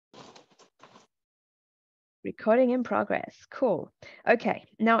Recording in progress. Cool. Okay,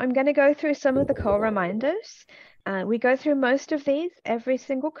 now I'm going to go through some of the call reminders. We go through most of these every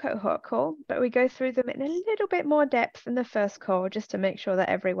single cohort call, but we go through them in a little bit more depth in the first call just to make sure that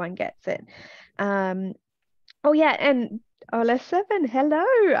everyone gets it. Oh yeah, and OLS 7, hello.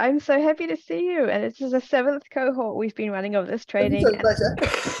 I'm so happy to see you. And this is the 7th cohort we've been running of this training.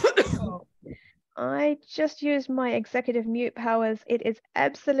 I just used my executive mute powers. It is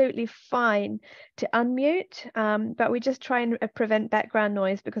absolutely fine to unmute, but we just try and prevent background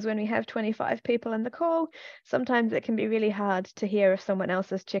noise because when we have 25 people in the call, sometimes it can be really hard to hear if someone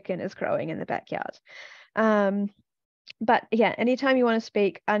else's chicken is crowing in the backyard. But yeah, anytime you want to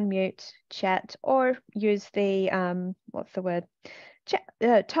speak, unmute, chat, or use the, what's the word?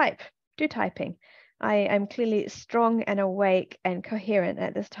 Type, do typing. I'm clearly strong and awake and coherent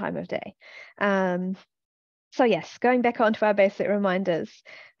at this time of day. So yes, going back onto our basic reminders.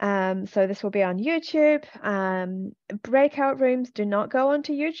 So this will be on YouTube. Breakout rooms do not go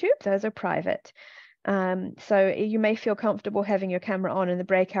onto YouTube. Those are private. So you may feel comfortable having your camera on in the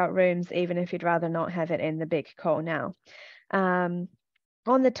breakout rooms, even if you'd rather not have it in the big call now.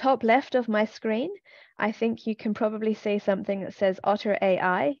 On the top left of my screen, I think you can probably see something that says Otter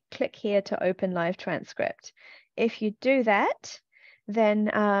AI. Click here to open live transcript. If you do that, then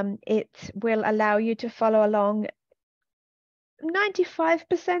it will allow you to follow along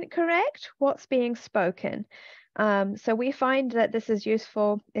 95% correct what's being spoken. So we find that this is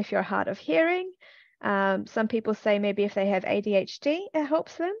useful if you're hard of hearing. Some people say maybe if they have ADHD, it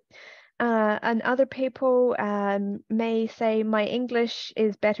helps them. And other people may say my English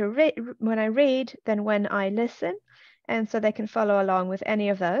is better when I read than when I listen. And so they can follow along with any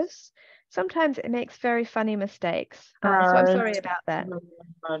of those. Sometimes it makes very funny mistakes. So I'm sorry about that.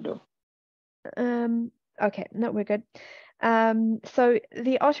 Okay, no, we're good. So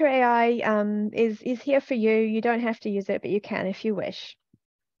the Otter AI is here for you. You don't have to use it, but you can if you wish.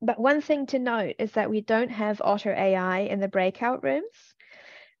 But one thing to note is that we don't have Otter AI in the breakout rooms.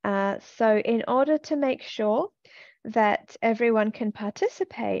 So in order to make sure that everyone can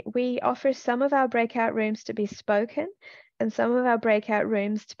participate, we offer some of our breakout rooms to be spoken and some of our breakout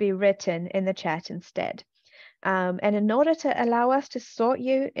rooms to be written in the chat instead. And in order to allow us to sort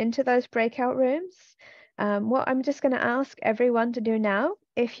you into those breakout rooms, what I'm just going to ask everyone to do now,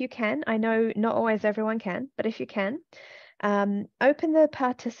 if you can, I know not always everyone can, but if you can, open the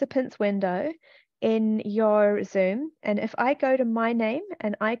participants window in your Zoom. And if I go to my name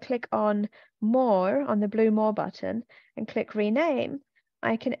and I click on more on the blue more button and click rename,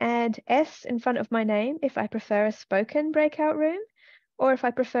 I can add S in front of my name if I prefer a spoken breakout room, or if I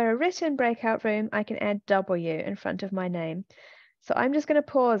prefer a written breakout room, I can add W in front of my name. So I'm just going to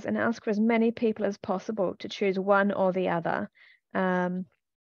pause and ask for as many people as possible to choose one or the other.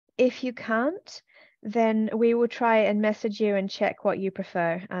 If you can't, then we will try and message you and check what you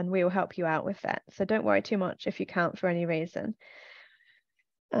prefer, and we will help you out with that. So don't worry too much if you can't for any reason.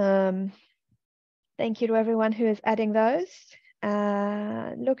 Thank you to everyone who is adding those.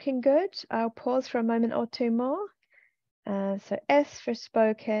 Looking good. I'll pause for a moment or two more. So S for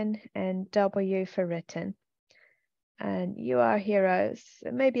spoken and W for written. And you are heroes.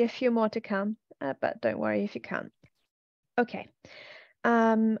 Maybe a few more to come, but don't worry if you can't. Okay.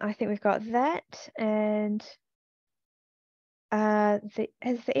 I think we've got that, and has the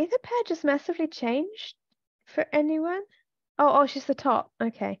Etherpad just massively changed for anyone? Oh, she's the top.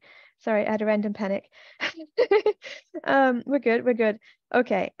 Okay, sorry, I had a random panic. We're good.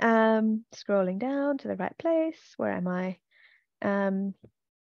 Okay, scrolling down to the right place. Where am I? All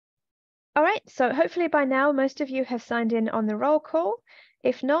right, so hopefully by now most of you have signed in on the roll call.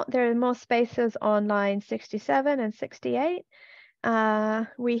 If not, there are more spaces on line 67 and 68.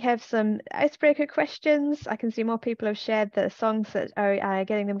 We have some icebreaker questions. I can see more people have shared the songs that are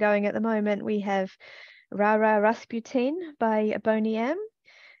getting them going at the moment. We have Rara Rasputin by Boney M.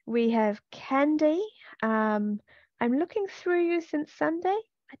 We have Candy. I'm looking through you since Sunday.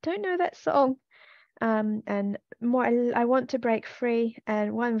 I don't know that song. And more, I want to break free,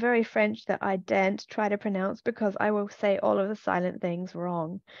 and one very French that I daren't try to pronounce because I will say all of the silent things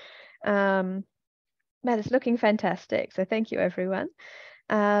wrong. But it's looking fantastic. So thank you, everyone.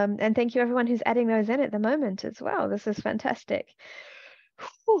 And thank you, everyone who's adding those in at the moment as well. This is fantastic.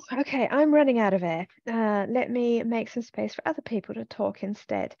 Whew, okay, I'm running out of air. Let me make some space for other people to talk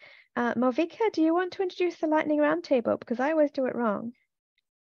instead. Malvika, do you want to introduce the lightning roundtable? Because I always do it wrong.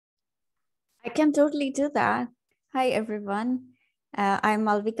 I can totally do that. Hi, everyone. I'm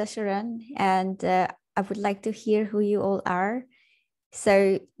Malvika Sharan, and I would like to hear who you all are.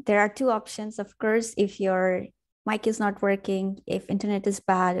 So there are two options, of course. If you're mic is not working, if internet is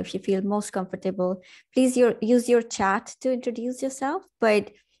bad, if you feel most comfortable, please use your chat to introduce yourself.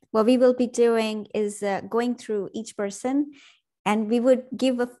 But what we will be doing is going through each person, and we would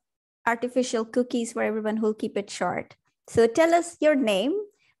give artificial cookies for everyone who'll keep it short. So tell us your name,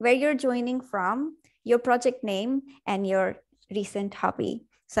 where you're joining from, your project name, and your recent hobby.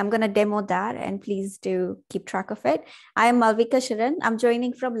 So I'm going to demo that, and please do keep track of it. I'm Malvika Sharan. I'm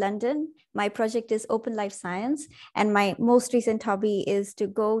joining from London. My project is Open Life Science, and my most recent hobby is to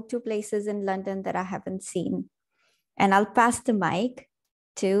go to places in London that I haven't seen. And I'll pass the mic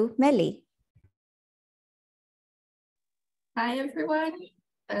to Melly. Hi, everyone.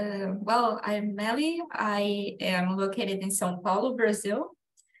 Well, I'm Melly. I am located in São Paulo, Brazil.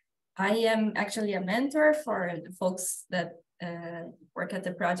 I am actually a mentor for the folks that work at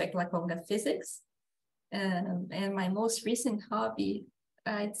the project La Conga Physics. And my most recent hobby,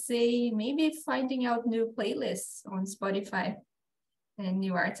 I'd say maybe finding out new playlists on Spotify and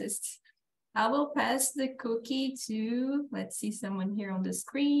new artists. I will pass the cookie to, let's see someone here on the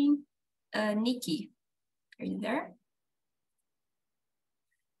screen, Nikki. Are you there?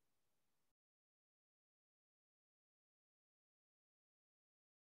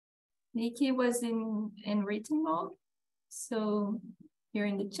 Nikki was in written mode. So here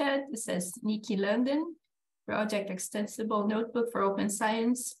in the chat, it says Nikki London, project extensible notebook for open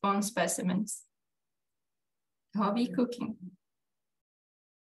science on specimens. Hobby cooking.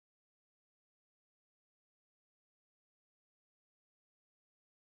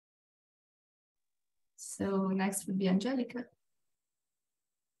 So next would be Angelica.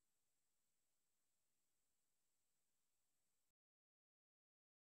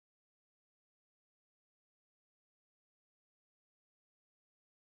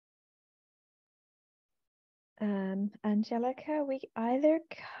 Angelica, we either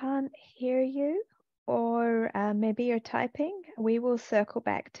can't hear you or maybe you're typing. We will circle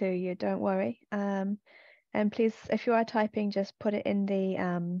back to you, don't worry. And please, if you are typing, just put it in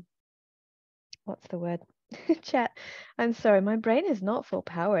the, what's the word? Chat. I'm sorry, my brain is not full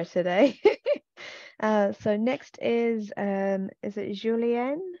power today. So next is it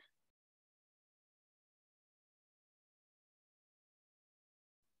Julienne?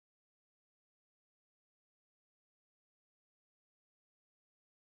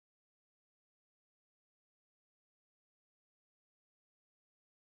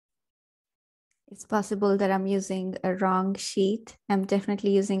 It's possible that I'm using a wrong sheet. I'm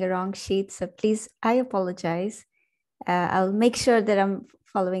definitely using a wrong sheet. So please, I apologize. I'll make sure that I'm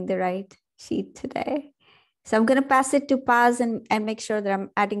following the right sheet today. So I'm going to pass it to Paz and make sure that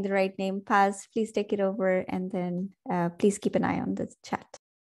I'm adding the right name. Paz, please take it over, and then please keep an eye on the chat.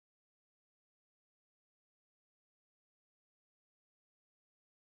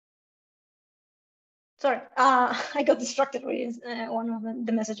 Sorry, I got distracted with one of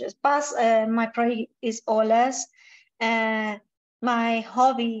the messages. Paz, my project is OLS. My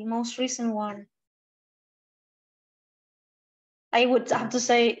hobby, most recent one, I would have to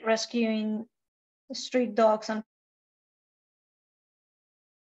say rescuing street dogs. And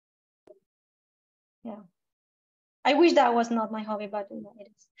yeah, I wish that was not my hobby, but it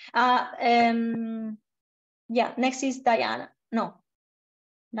is. Yeah, next is Diana. No,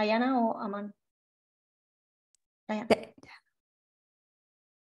 Diana or Aman? Diana.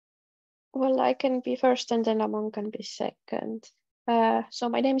 Well, I can be first and then Aman can be second. So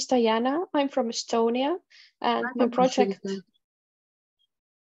my name is Diana. I'm from Estonia, and my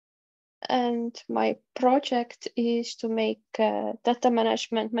project is to make data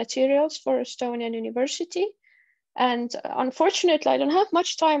management materials for Estonian University. And unfortunately, I don't have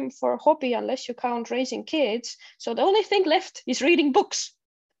much time for a hobby unless you count raising kids. So the only thing left is reading books.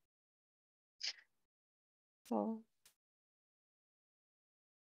 So.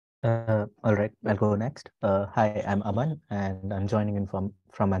 All right, I'll go next. Hi, I'm Aman, and I'm joining in from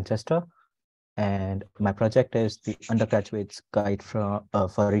Manchester. And my project is the undergraduate's guide for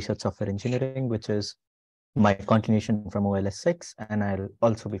research software engineering, which is my continuation from OLS 6, and I'll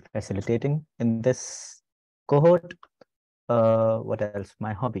also be facilitating in this cohort. What else?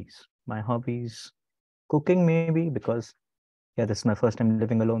 My hobbies, cooking maybe, because yeah, this is my first time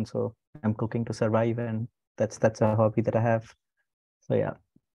living alone, so I'm cooking to survive, and that's a hobby that I have. So yeah.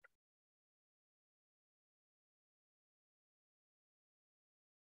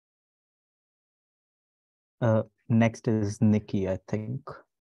 Next is Nikki, I think.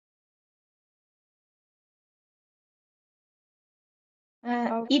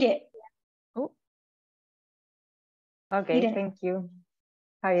 Ide. Oh. Okay, Ide. thank you.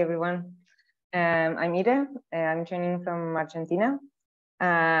 Hi, everyone. I'm Ida. I'm joining from Argentina,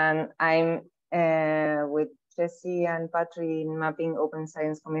 and I'm with Jessie and Patri in mapping open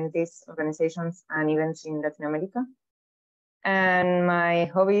science communities, organizations, and events in Latin America. And my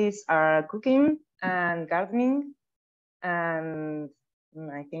hobbies are cooking and gardening, and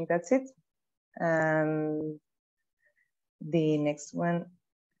I think that's it. And the next one,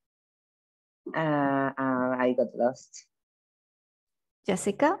 I got lost.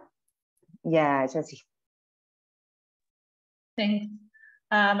 Jessica? Yeah, Jessie. Thanks.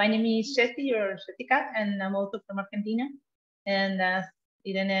 My name is Jessie or Jessica, and I'm also from Argentina. And as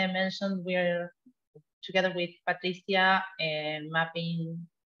Irene mentioned, we're together with Patricia and mapping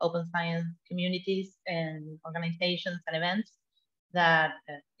open science communities and organizations and events that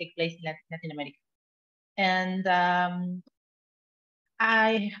take place in Latin America. And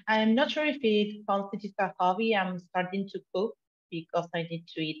I'm not sure if it constitutes a hobby. I'm starting to cook because I need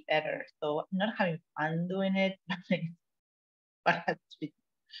to eat better. So I'm not having fun doing it, but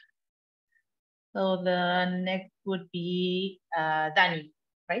so the next would be Danny,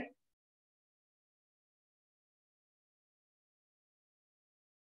 right?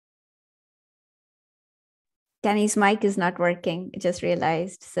 Danny's mic is not working. I just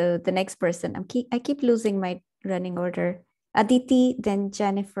realized. So the next person, I keep losing my running order. Aditi, then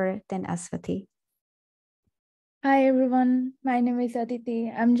Jennifer, then Aswati. Hi everyone, my name is Aditi.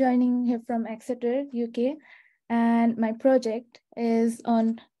 I'm joining here from Exeter, UK, and my project is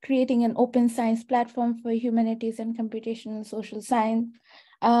on creating an open science platform for humanities and computational social science.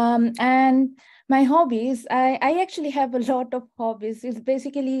 And my hobbies, I actually have a lot of hobbies. It's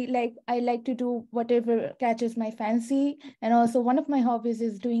basically like I like to do whatever catches my fancy. And also one of my hobbies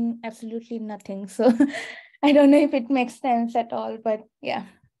is doing absolutely nothing. So I don't know if it makes sense at all, but yeah.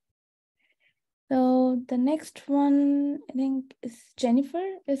 So the next one, I think, is Jennifer,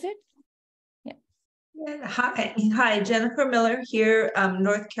 is it? Yeah. Yeah. Hi, Jennifer Miller here,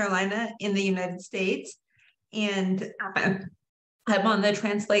 North Carolina in the United States. And I'm on the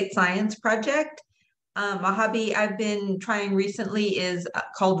Translate Science project. A hobby I've been trying recently is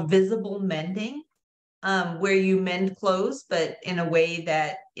called visible mending, where you mend clothes, but in a way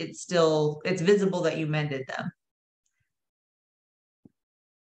that it's visible that you mended them.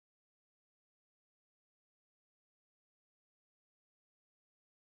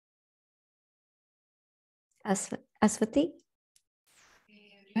 Aswati?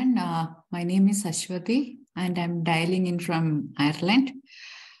 Everyone, my name is Ashwati and I'm dialing in from Ireland.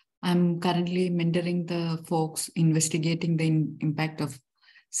 I'm currently mentoring the folks investigating the impact of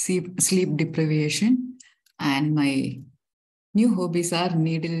sleep deprivation, and my new hobbies are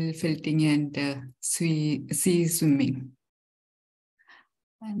needle felting and sea swimming.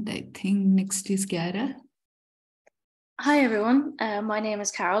 And I think next is Chiara. Hi everyone, my name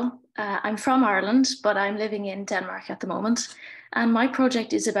is Carol. I'm from Ireland, but I'm living in Denmark at the moment. And my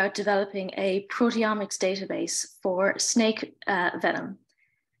project is about developing a proteomics database for snake venom.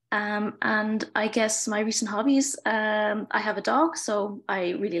 And I guess my recent hobbies, I have a dog, so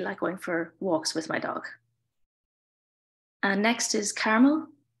I really like going for walks with my dog. And next is Carmel.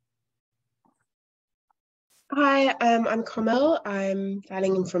 Hi, I'm Carmel. I'm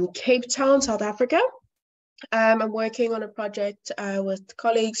dialing in from Cape Town, South Africa. I'm working on a project with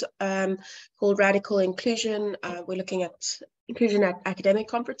colleagues called Radical Inclusion. We're looking at inclusion at academic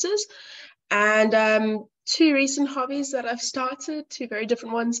conferences. And two recent hobbies that I've started, two very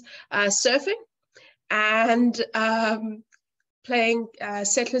different ones, surfing and playing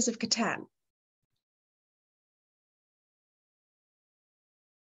Settlers of Catan.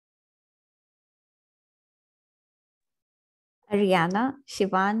 Ariana,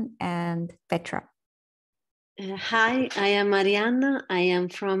 Shivan, and Petra. Hi, I am Mariana. I am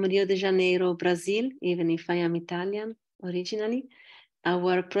from Rio de Janeiro, Brazil, even if I am Italian originally.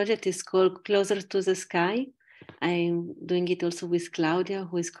 Our project is called Closer to the Sky. I'm doing it also with Claudia,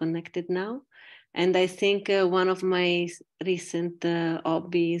 who is connected now. And I think one of my recent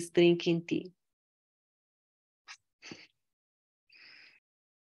hobbies is drinking tea.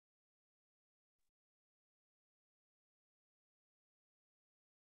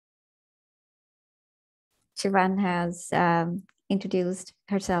 Shivan has introduced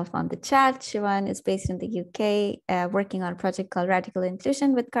herself on the chat. Shivan is based in the UK, working on a project called Radical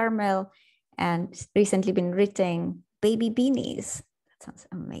Inclusion with Carmel, and recently been writing baby beanies. That sounds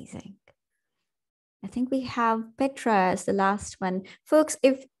amazing. I think we have Petra as the last one. Folks,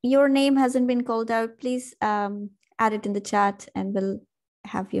 if your name hasn't been called out, please add it in the chat and we'll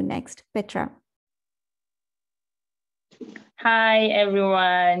have you next. Petra. Hi,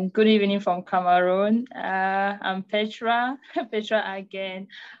 everyone. Good evening from Cameroon. I'm Petra, Petra again.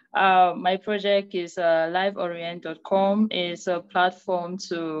 My project is liveorient.com. It's a platform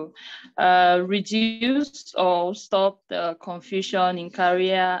to reduce or stop the confusion in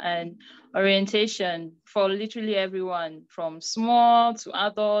career and orientation for literally everyone, from small to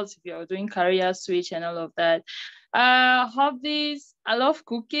adults, if you're doing career switch and all of that. Hobbies, I love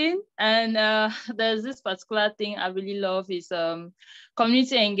cooking, and there's this particular thing I really love is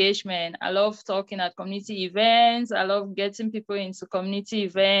community engagement. I love talking at community events. I love getting people into community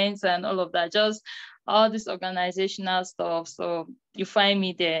events and all of that, just all this organizational stuff. So you find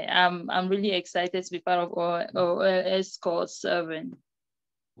me there. I'm really excited to be part of OLS called Serving.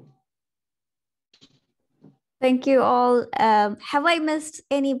 Thank you all. Have I missed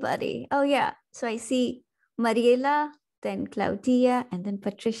anybody? Oh yeah, so I see Mariela, then Claudia, and then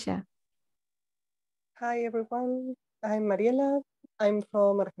Patricia. Hi everyone, I'm Mariela. I'm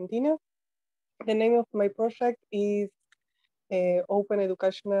from Argentina. The name of my project is Open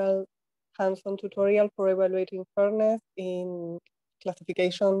Educational Hands-on Tutorial for Evaluating Fairness in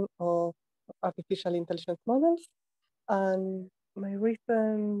Classification of Artificial Intelligence Models. And my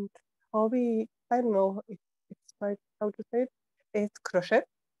recent hobby, I don't know if it's right how to say it, is crochet.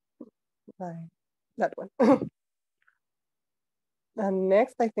 Like that one. And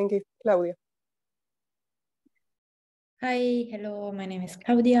next, I think it's Claudia. Hi, hello, my name is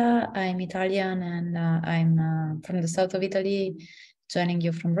Claudia. I'm Italian and I'm from the south of Italy, joining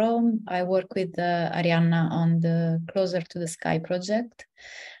you from Rome. I work with Arianna on the Closer to the Sky project.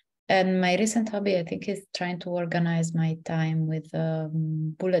 And my recent hobby, I think, is trying to organize my time with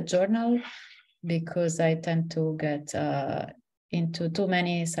bullet journal, because I tend to get into too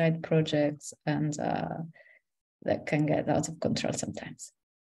many side projects and that can get out of control sometimes.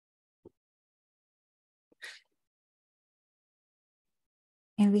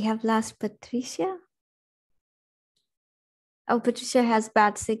 And we have last Patricia. Oh, Patricia has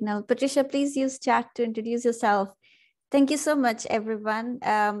bad signal. Patricia, please use chat to introduce yourself. Thank you so much, everyone.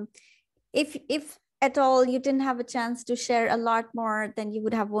 If at all you didn't have a chance to share a lot more than you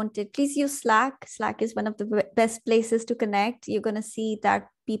would have wanted, please use Slack. Slack is one of the best places to connect. You're going to see that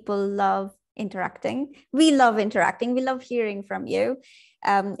people love interacting. We love interacting. We love hearing from you.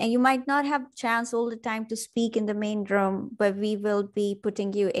 And you might not have a chance all the time to speak in the main room, but we will be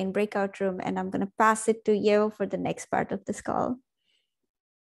putting you in breakout room, and I'm going to pass it to you for the next part of this call.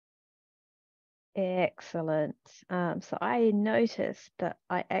 Excellent. So I noticed that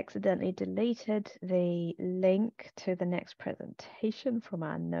I accidentally deleted the link to the next presentation from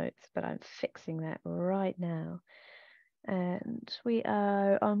our notes, but I'm fixing that right now. And we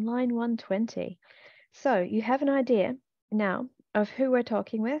are on line 120. So you have an idea now of who we're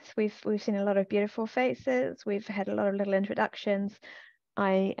talking with. We've seen a lot of beautiful faces. We've had a lot of little introductions.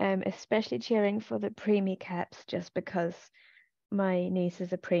 I am especially cheering for the preemie caps, just because my niece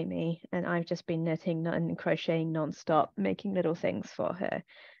is a preemie and I've just been knitting and crocheting nonstop, making little things for her.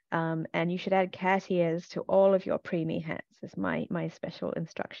 And you should add cat ears to all of your preemie hats, is my special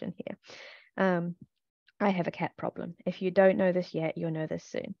instruction here. I have a cat problem. If you don't know this yet, you'll know this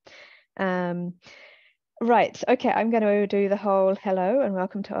soon. Right, okay, I'm going to do the whole hello and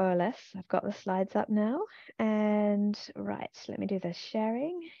welcome to OLS. I've got the slides up now. And right, let me do the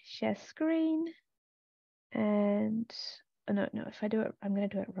sharing, share screen. And no, if I do it, I'm going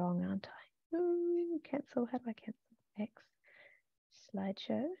to do it wrong, aren't I? Ooh, cancel, how do I cancel? X,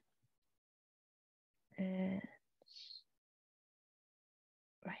 slideshow. And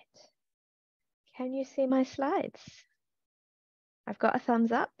right. Can you see my slides? I've got a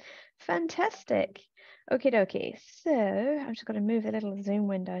thumbs up. Fantastic. Okie dokie. So I'm just going to move the little Zoom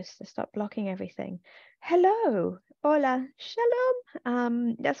windows to stop blocking everything. Hello. Hola.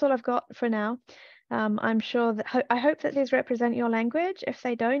 Shalom. That's all I've got for now. I'm sure that I hope that these represent your language. If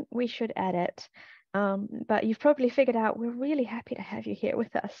they don't, we should add it. But you've probably figured out we're really happy to have you here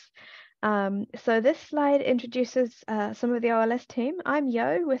with us. So this slide introduces some of the OLS team. I'm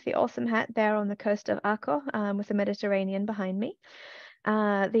Yo with the awesome hat there on the coast of Arco with the Mediterranean behind me.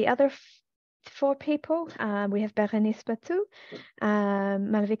 The other four people, we have Berenice Batu,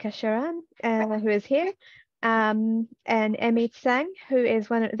 Malvika Sharan, who is here, and Emit Sang, who is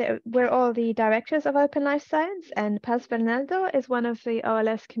we're all the directors of Open Life Science, and Paz Bernaldo is one of the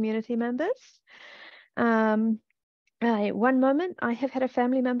OLS community members. One moment, I have had a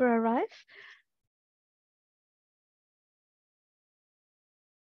family member arrive.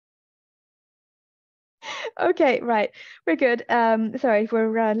 Okay, right, we're good. Sorry,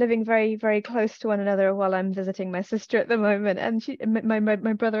 we're living very, very close to one another while I'm visiting my sister at the moment, and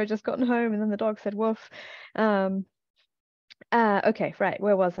my brother had just gotten home, and then the dog said woof. Okay, right,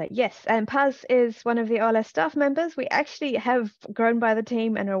 where was I? Yes, and Paz is one of the OLS staff members. We actually have grown by the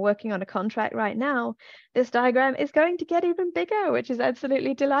team and are working on a contract right now. This diagram is going to get even bigger, which is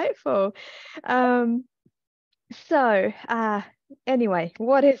absolutely delightful. Anyway,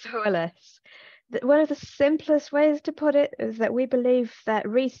 what is OLS? One of the simplest ways to put it is that we believe that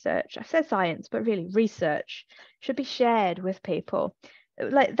research, I said science, but really research, should be shared with people.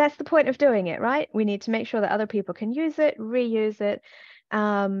 Like, that's the point of doing it, right? We need to make sure that other people can use it, reuse it,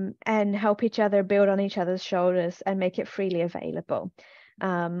 and help each other build on each other's shoulders and make it freely available.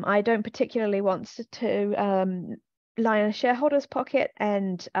 I don't particularly want to line a shareholder's pocket,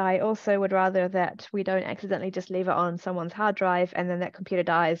 and I also would rather that we don't accidentally just leave it on someone's hard drive and then that computer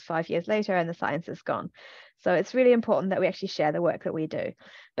dies 5 years later and the science is gone. So it's really important that we actually share the work that we do.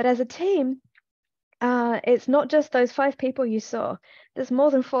 But as a team, it's not just those 5 people you saw. There's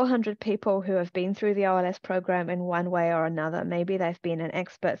more than 400 people who have been through the OLS program in one way or another. Maybe they've been an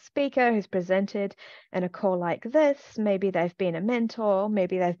expert speaker who's presented in a call like this. Maybe they've been a mentor.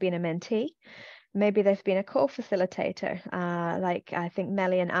 Maybe they've been a mentee. Maybe they've been a call facilitator. Like I think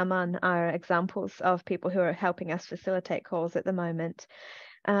Melly and Aman are examples of people who are helping us facilitate calls at the moment.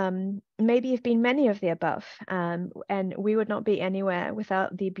 Maybe you've been many of the above, and we would not be anywhere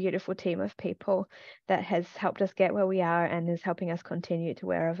without the beautiful team of people that has helped us get where we are and is helping us continue to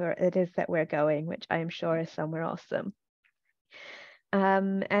wherever it is that we're going, which I am sure is somewhere awesome.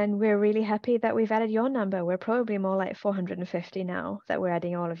 And we're really happy that we've added your number. We're probably more like 450 now that we're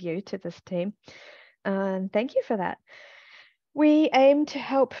adding all of you to this team. Thank you for that. We aim to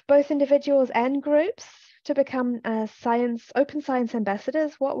help both individuals and groups to become open science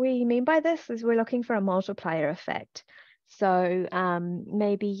ambassadors. What we mean by this is we're looking for a multiplier effect. So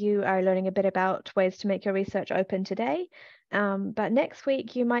maybe you are learning a bit about ways to make your research open today, but next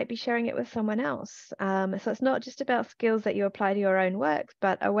week you might be sharing it with someone else. So it's not just about skills that you apply to your own work,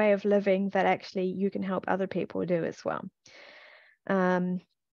 but a way of living that actually you can help other people do as well.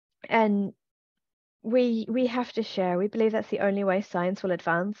 And we have to share. We believe that's the only way science will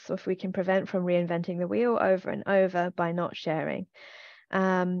advance, if we can prevent from reinventing the wheel over and over by not sharing.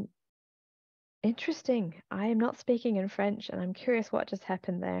 Interesting. I am not speaking in French, and I'm curious what just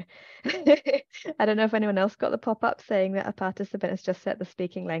happened there. I don't know if anyone else got the pop-up saying that a participant has just set the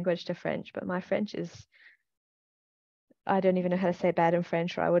speaking language to French, but my French is, I don't even know how to say bad in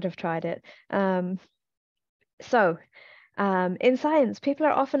French, or I would have tried it. In science, people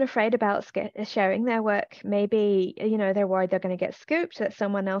are often afraid about sharing their work. Maybe, they're worried they're going to get scooped, that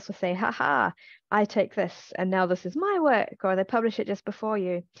someone else will say, haha, I take this and now this is my work, or they publish it just before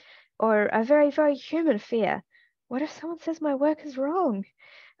you. Or a very, very human fear. What if someone says my work is wrong?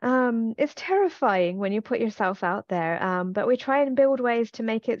 It's terrifying when you put yourself out there, but we try and build ways to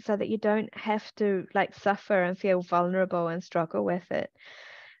make it so that you don't have to suffer and feel vulnerable and struggle with it.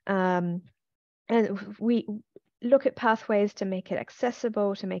 And we look at pathways to make it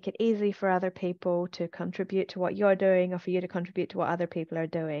accessible, to make it easy for other people to contribute to what you're doing, or for you to contribute to what other people are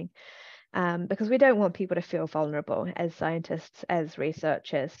doing. Because we don't want people to feel vulnerable as scientists, as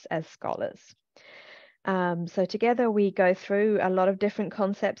researchers, as scholars. So together we go through a lot of different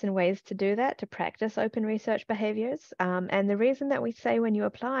concepts and ways to do that, to practice open research behaviors. And the reason that we say when you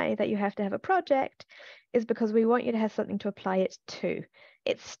apply that you have to have a project is because we want you to have something to apply it to.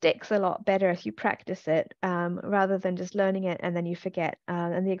 It sticks a lot better if you practice it rather than just learning it and then you forget.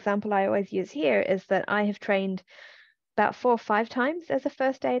 And the example I always use here is that I have trained about 4 or 5 times as a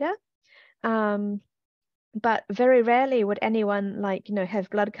first aider. But very rarely would anyone have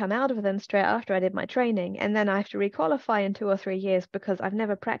blood come out of them straight after I did my training, and then I have to requalify in 2 or 3 years because I've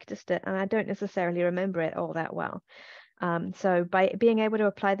never practiced it and I don't necessarily remember it all that well. So by being able to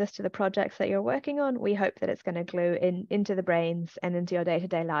apply this to the projects that you're working on, we hope that it's going to glue into the brains and into your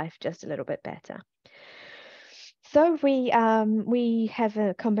day-to-day life just a little bit better. So we have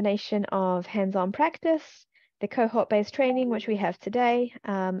a combination of hands-on practice, the cohort-based training, which we have today,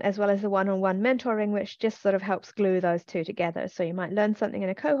 as well as the one-on-one mentoring, which just sort of helps glue those two together. So you might learn something in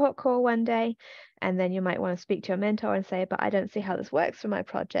a cohort call one day, and then you might want to speak to your mentor and say, but I don't see how this works for my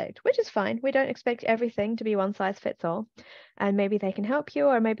project, which is fine. We don't expect everything to be one size fits all. And maybe they can help you,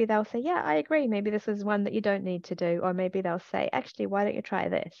 or maybe they'll say, yeah, I agree. Maybe this is one that you don't need to do. Or maybe they'll say, actually, why don't you try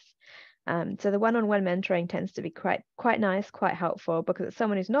this? So the one-on-one mentoring tends to be quite nice, quite helpful, because it's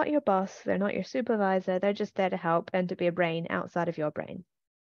someone who's not your boss, they're not your supervisor, they're just there to help and to be a brain outside of your brain.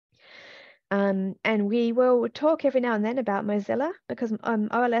 And we will talk every now and then about Mozilla, because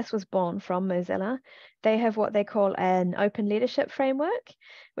OLS was born from Mozilla. They have what they call an open leadership framework,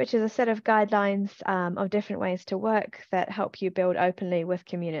 which is a set of guidelines of different ways to work that help you build openly with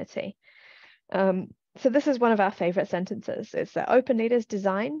community. So this is one of our favorite sentences. It's that open leaders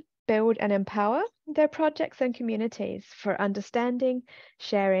design, build and empower their projects and communities for understanding,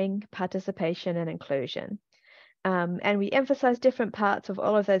 sharing, participation and inclusion. And we emphasize different parts of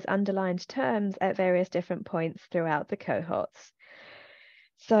all of those underlined terms at various different points throughout the cohorts.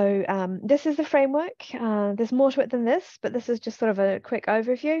 So this is the framework. There's more to it than this, but this is just sort of a quick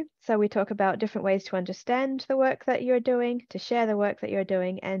overview. So we talk about different ways to understand the work that you're doing, to share the work that you're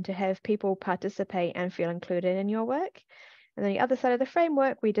doing, and to have people participate and feel included in your work. And then the other side of the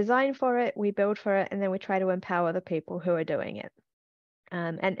framework, we design for it, we build for it, and then we try to empower the people who are doing it.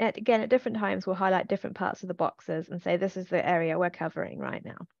 And again, at different times, we'll highlight different parts of the boxes and say, this is the area we're covering right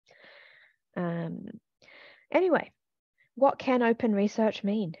now. Anyway. What can open research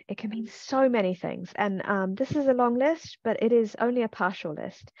mean? It can mean so many things. And this is a long list, but it is only a partial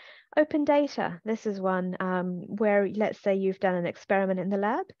list. Open data. This is one where, let's say you've done an experiment in the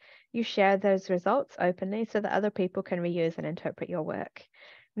lab. You share those results openly so that other people can reuse and interpret your work.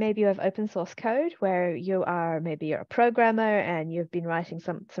 Maybe you have open source code where maybe you're a programmer and you've been writing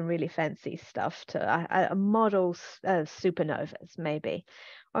some really fancy stuff to model supernovas, maybe.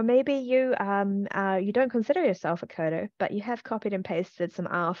 Or maybe you don't consider yourself a coder, but you have copied and pasted some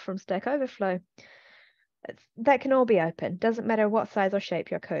R from Stack Overflow. That can all be open. Doesn't matter what size or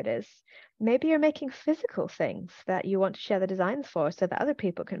shape your code is. Maybe you're making physical things that you want to share the designs for so that other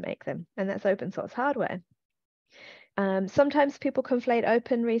people can make them, and that's open source hardware. Sometimes people conflate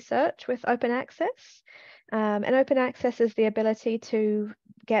open research with open access. And open access is the ability to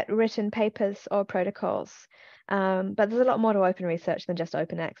get written papers or protocols. But there's a lot more to open research than just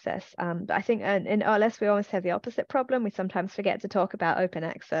open access. But I think in OLS, we almost have the opposite problem. We sometimes forget to talk about open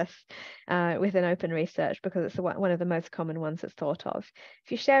access within open research because it's one of the most common ones that's thought of.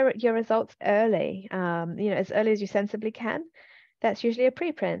 If you share your results early, as early as you sensibly can, that's usually a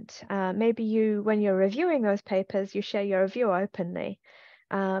preprint. Maybe when you're reviewing those papers, you share your review openly.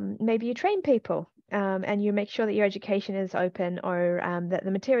 Maybe you train people and you make sure that your education is open or that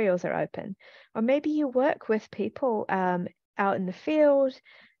the materials are open. Or maybe you work with people out in the field,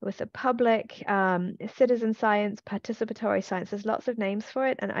 with the public, citizen science, participatory science. There's lots of names for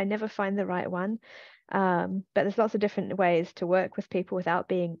it, and I never find the right one. But there's lots of different ways to work with people without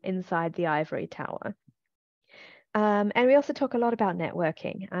being inside the ivory tower. And we also talk a lot about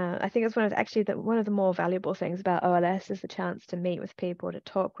networking. I think it's one of the more valuable things about OLS is the chance to meet with people, to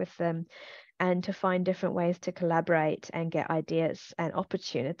talk with them, and to find different ways to collaborate and get ideas and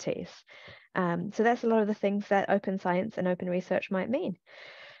opportunities. So that's a lot of the things that open science and open research might mean.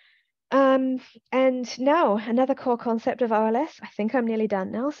 And now another core concept of OLS, I think I'm nearly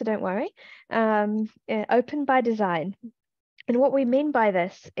done now, so don't worry. Open by design. And what we mean by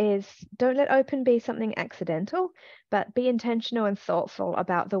this is don't let open be something accidental, but be intentional and thoughtful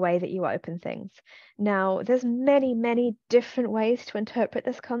about the way that you open things. Now, there's many, many different ways to interpret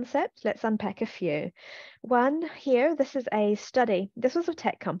this concept. Let's unpack a few. One here, this is a study. This was of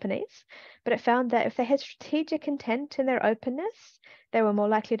tech companies, but it found that if they had strategic intent in their openness, they were more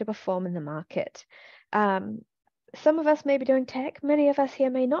likely to perform in the market. Some of us may be doing tech, many of us here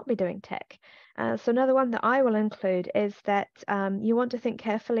may not be doing tech. So another one that I will include is that you want to think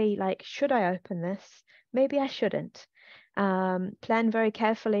carefully, like, should I open this? Maybe I shouldn't. Plan very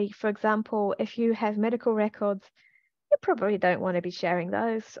carefully. For example, if you have medical records, you probably don't want to be sharing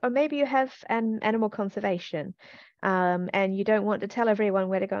those. Or maybe you have animal conservation and you don't want to tell everyone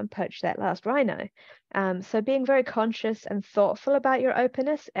where to go and poach that last rhino. So being very conscious and thoughtful about your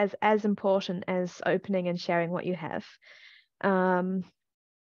openness is as important as opening and sharing what you have.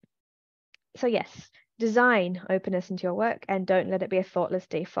 So yes, design openness into your work and don't let it be a thoughtless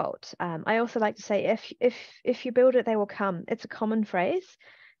default. I also like to say, if you build it, they will come. It's a common phrase,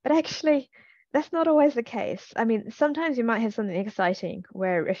 but actually that's not always the case. I mean, sometimes you might have something exciting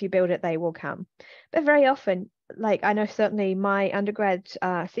where if you build it, they will come. But very often, like I know certainly my undergrad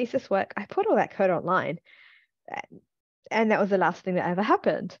thesis work, I put all that code online and that was the last thing that ever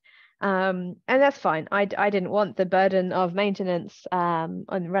happened. And that's fine. I didn't want the burden of maintenance on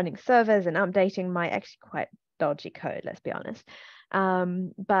running servers and updating my actually quite dodgy code, let's be honest.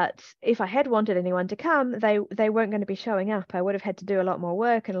 But if I had wanted anyone to come, they weren't going to be showing up. I would have had to do a lot more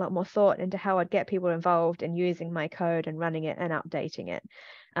work and a lot more thought into how I'd get people involved in using my code and running it and updating it.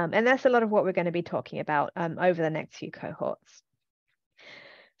 And that's a lot of what we're going to be talking about over the next few cohorts.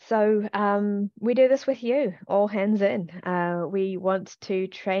 So we do this with you, all hands in. We want to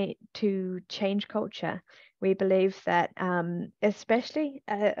change culture. We believe that especially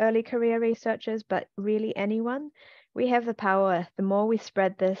early career researchers, but really anyone, We have the power. The more we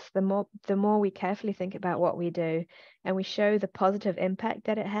spread this, the more we carefully think about what we do, and we show the positive impact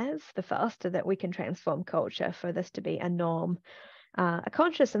that it has, the faster that we can transform culture for this to be a norm, a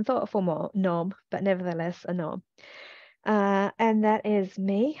conscious and thoughtful norm, but nevertheless a norm. And that is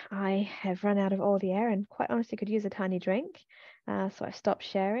me. I have run out of all the air and quite honestly could use a tiny drink. So I've stopped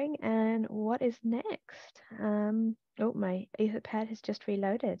sharing. And what is next? Oh, my Etherpad has just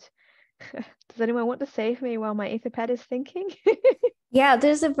reloaded. Does anyone want to save me while my Etherpad is thinking? Yeah,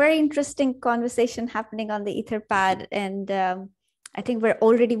 there's a very interesting conversation happening on the Etherpad, and I think we're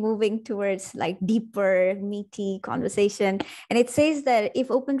already moving towards like deeper, meaty conversation. And it says that if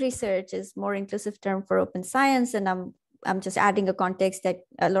open research is more inclusive term for open science, and I'm just adding a context that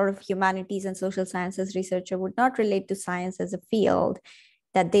a lot of humanities and social sciences researcher would not relate to science as a field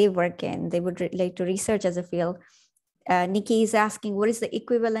that they work in. They would relate to research as a field. Nikki is asking, what is the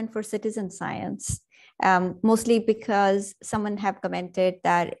equivalent for citizen science? Mostly because someone have commented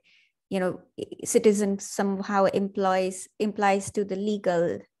that, citizen somehow implies to the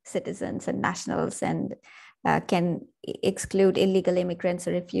legal citizens and nationals, and can exclude illegal immigrants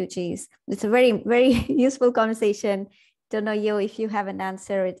or refugees. It's a very, very useful conversation. Don't know, Yo, if you have an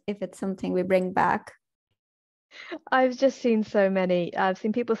answer, if it's something we bring back. I've just seen so many. I've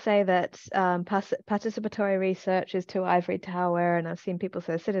seen people say that participatory research is too ivory tower, and I've seen people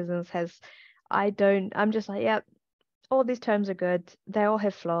say citizens has. I'm just like, yep, all these terms are good. They all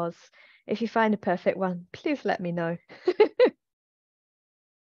have flaws. If you find a perfect one, please let me know.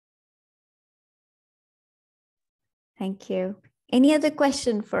 Thank you. Any other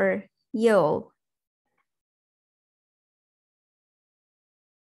question for Yo?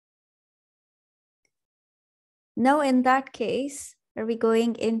 No, in that case, are we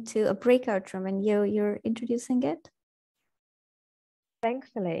going into a breakout room, and you're introducing it?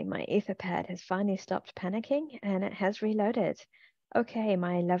 Thankfully, my Etherpad has finally stopped panicking and it has reloaded. Okay,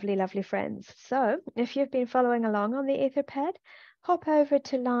 my lovely, lovely friends. So if you've been following along on the Etherpad, hop over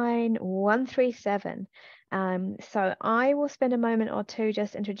to line 137. So I will spend a moment or two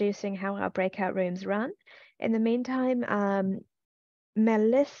just introducing how our breakout rooms run. In the meantime,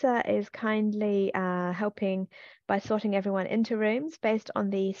 Melissa is kindly helping by sorting everyone into rooms based on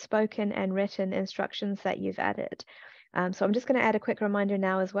the spoken and written instructions that you've added. So I'm just going to add a quick reminder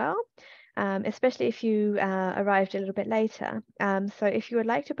now as well, especially if you arrived a little bit later. So if you would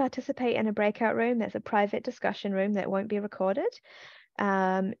like to participate in a breakout room, that's a private discussion room that won't be recorded.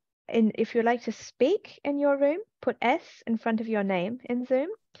 And if you'd like to speak in your room, put S in front of your name in Zoom.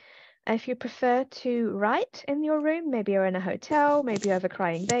 If you prefer to write in your room, maybe you're in a hotel, maybe you have a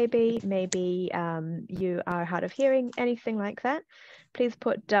crying baby, maybe you are hard of hearing, anything like that, please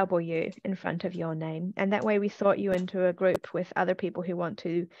put W in front of your name. And that way we sort you into a group with other people who want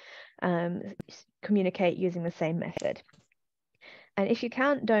to communicate using the same method. And if you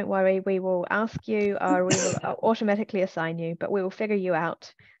can't, don't worry, we will ask you or we will automatically assign you, but we will figure you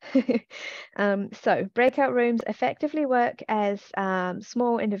out. So breakout rooms effectively work as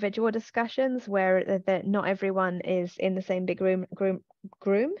small individual discussions where not everyone is in the same big group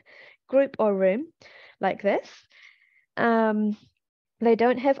or room like this. They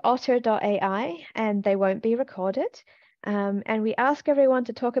don't have otter.ai and they won't be recorded. And we ask everyone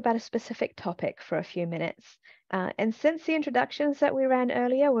to talk about a specific topic for a few minutes. And since the introductions that we ran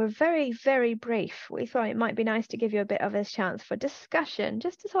earlier were very, very brief, we thought it might be nice to give you a bit of a chance for discussion,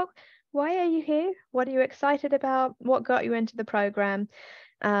 just to talk, why are you here? What are you excited about? What got you into the program?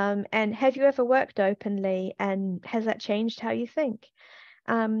 And have you ever worked openly? And has that changed how you think?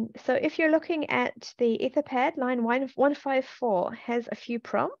 So if you're looking at the Etherpad, line 154 has a few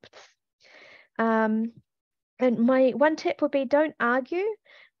prompts. And my one tip would be don't argue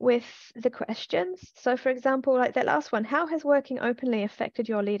with the questions. So for example, like that last one, how has working openly affected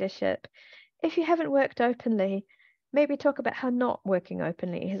your leadership? If you haven't worked openly, maybe talk about how not working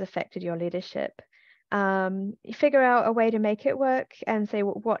openly has affected your leadership. You figure out a way to make it work and say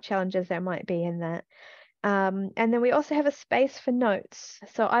what challenges there might be in that. And then we also have a space for notes.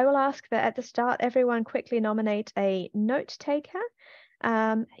 So I will ask that at the start, everyone quickly nominate a note taker.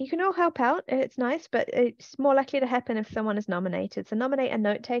 You can all help out, it's nice, but it's more likely to happen if someone is nominated. So nominate a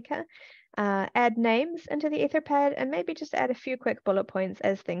note taker, add names into the Etherpad, and maybe just add a few quick bullet points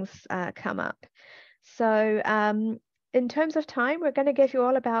as things come up. So in terms of time, we're going to give you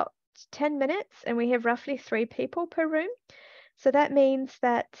all about 10 minutes, and we have roughly 3 people per room. So that means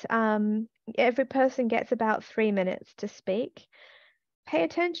that every person gets about 3 minutes to speak. Pay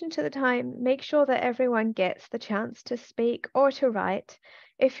attention to the time. Make sure that everyone gets the chance to speak or to write.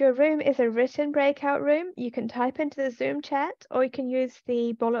 If your room is a written breakout room, you can type into the Zoom chat, or you can use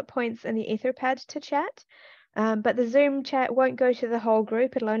the bullet points in the Etherpad to chat. But the Zoom chat won't go to the whole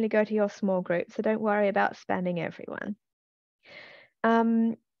group. It'll only go to your small group. So don't worry about spamming everyone.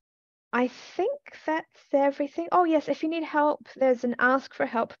 I think that's everything. Oh, yes, if you need help, there's an Ask for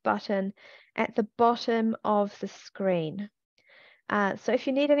Help button at the bottom of the screen. So if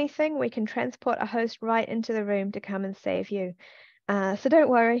you need anything, we can transport a host right into the room to come and save you. So don't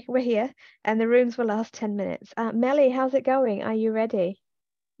worry, we're here, and the rooms will last 10 minutes. Melly, how's it going? Are you ready?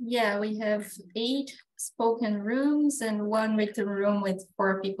 Yeah, we have 8 spoken rooms and 1 written room with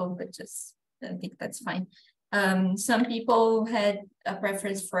 4 people, which is, I think that's fine. Some people had a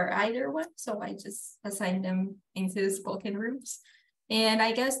preference for either one, so I just assigned them into spoken rooms. And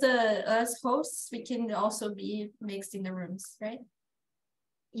I guess us hosts, we can also be mixed in the rooms, right?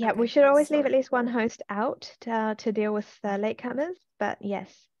 Yeah, we should always leave at least one host out to deal with latecomers, but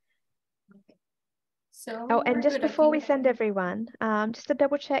yes. So oh, and just good, before we send everyone, just to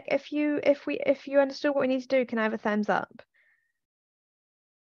double check, if you understood what we need to do, can I have a thumbs up?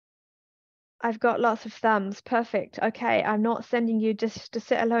 I've got lots of thumbs. Perfect. Okay, I'm not sending you just to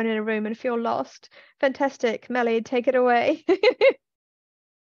sit alone in a room and feel lost. Fantastic. Melly, take it away.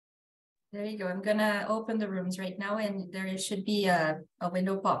 There you go. I'm gonna open the rooms right now, and there should be a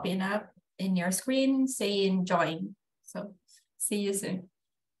window popping up in your screen saying join. So see you soon.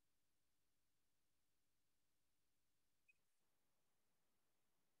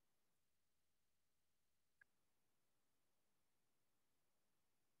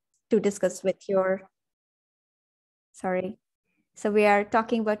 To discuss with your, sorry. So we are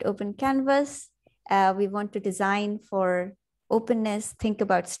talking about open canvas. We want to design for openness, think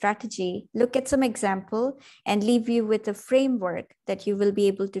about strategy, look at some example, and leave you with a framework that you will be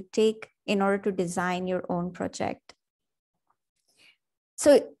able to take in order to design your own project.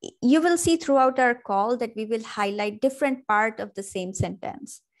 So you will see throughout our call that we will highlight different parts of the same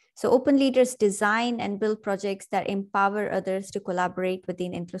sentence. So open leaders design and build projects that empower others to collaborate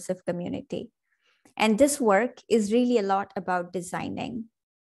within inclusive community. And this work is really a lot about designing.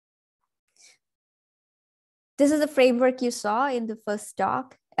 This is a framework you saw in the first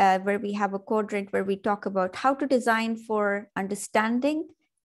talk, where we have a quadrant where we talk about how to design for understanding,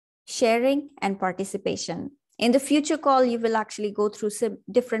 sharing, and participation. In the future call, you will actually go through some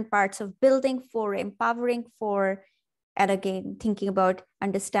different parts of building for, empowering for, and again, thinking about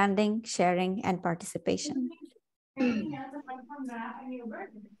understanding, sharing, and participation. Do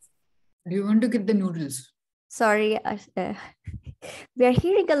you want to get the noodles? Sorry, we are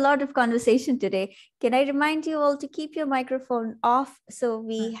hearing a lot of conversation today. Can I remind you all to keep your microphone off so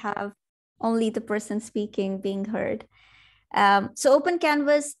we have only the person speaking being heard? So open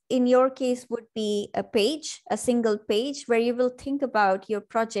canvas in your case would be a page, a single page where you will think about your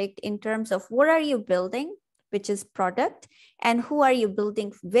project in terms of what are you building, which is product, and who are you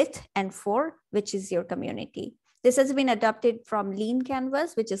building with and for, which is your community. This has been adopted from Lean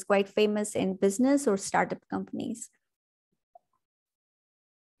Canvas, which is quite famous in business or startup companies.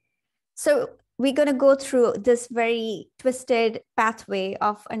 So we're going to go through this very twisted pathway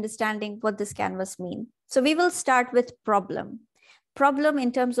of understanding what this canvas means. So we will start with problem. Problem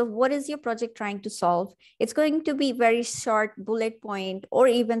in terms of what is your project trying to solve. It's going to be very short bullet point or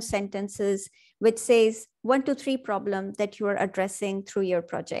even sentences which says 1, 2, 3 problem that you are addressing through your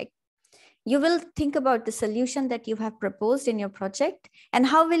project. You will think about the solution that you have proposed in your project and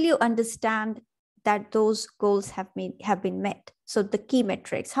how will you understand that those goals have been met. So the key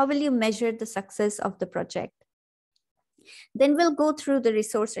metrics, how will you measure the success of the project? Then we'll go through the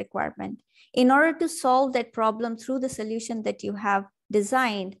resource requirement. In order to solve that problem through the solution that you have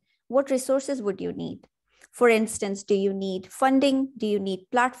designed, what resources would you need? For instance, do you need funding? Do you need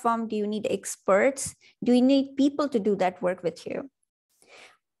platform? Do you need experts? Do you need people to do that work with you?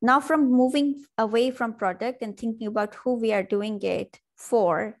 Now, from moving away from product and thinking about who we are doing it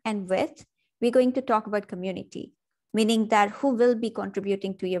for and with, we're going to talk about community, meaning that who will be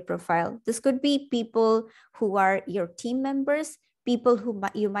contributing to your profile. This could be people who are your team members, people who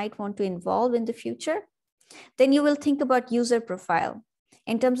you might want to involve in the future. Then you will think about user profile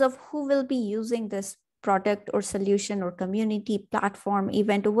in terms of who will be using this product or solution or community platform,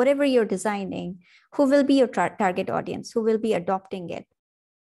 event, or whatever you're designing, who will be your target audience, who will be adopting it.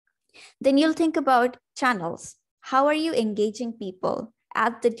 Then you'll think about channels. How are you engaging people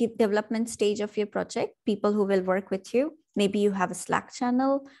at the development stage of your project, people who will work with you? Maybe you have a Slack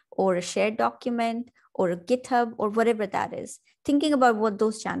channel or a shared document or a GitHub or whatever that is. Thinking about what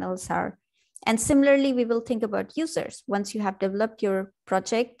those channels are. And similarly, we will think about users. Once you have developed your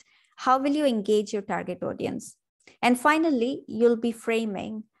project, how will you engage your target audience? And finally, you'll be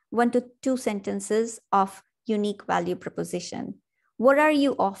framing 1 to 2 sentences of unique value proposition. What are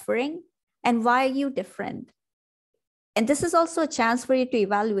you offering and why are you different? And this is also a chance for you to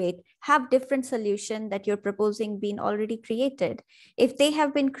evaluate, have different solution that you're proposing been already created. If they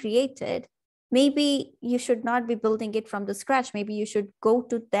have been created, maybe you should not be building it from the scratch. Maybe you should go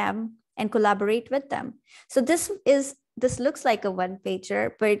to them and collaborate with them. So this looks like a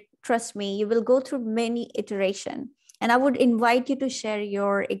one-pager, but trust me, you will go through many iterations. And I would invite you to share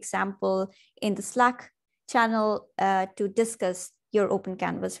your example in the Slack channel to discuss your open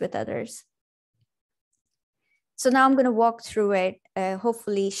canvas with others. So now I'm going to walk through it,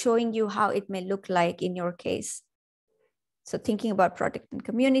 hopefully showing you how it may look like in your case. So thinking about product and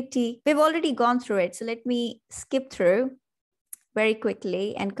community, we've already gone through it. So let me skip through very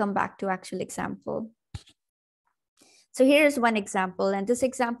quickly and come back to actual example. So here's one example, and this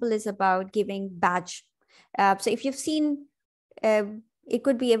example is about giving badge. So if you've seen, it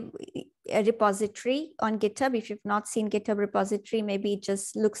could be a repository on GitHub. If you've not seen GitHub repository, maybe it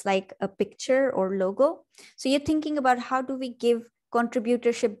just looks like a picture or logo. So you're thinking about how do we give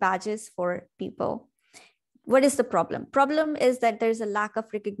contributorship badges for people? What is the problem? Problem is that there's a lack of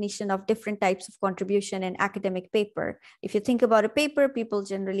recognition of different types of contribution in academic paper. If you think about a paper, people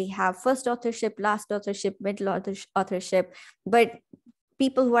generally have first authorship, last authorship, middle authorship, but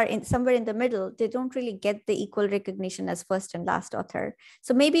people who are somewhere in the middle, they don't really get the equal recognition as first and last author.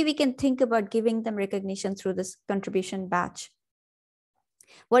 So maybe we can think about giving them recognition through this contribution badge.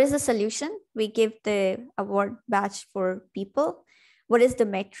 What is the solution? We give the award badge for people. What is the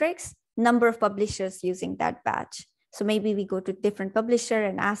metrics? Number of publishers using that badge. So maybe we go to different publisher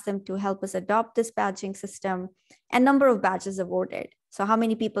and ask them to help us adopt this badging system, and number of badges awarded. So how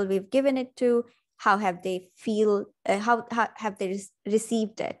many people we've given it to, how have they how have they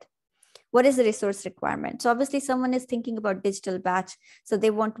received it? What is the resource requirement? So obviously someone is thinking about digital badge, so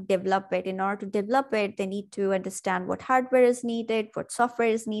they want to develop it. In order to develop it, they need to understand what hardware is needed, what software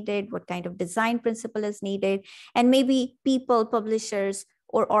is needed, what kind of design principle is needed, and maybe people, publishers,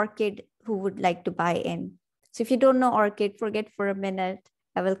 or ORCID who would like to buy in. So if you don't know ORCID, forget for a minute.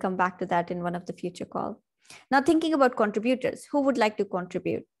 I will come back to that in one of the future calls. Now thinking about contributors, who would like to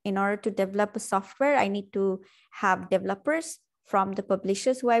contribute? In order to develop a software, I need to have developers from the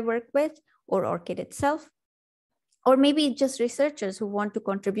publishers who I work with or ORCID itself, or maybe just researchers who want to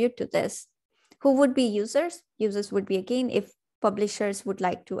contribute to this. Who would be users? Users would be, again, if publishers would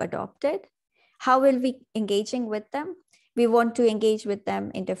like to adopt it. How will we engaging with them? We want to engage with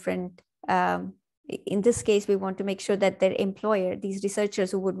them in different, in this case, we want to make sure that their employer, these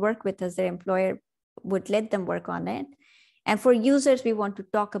researchers who would work with us, their employer would let them work on it. And for users, we want to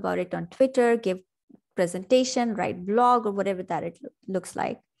talk about it on Twitter, give presentation, write blog, or whatever that it looks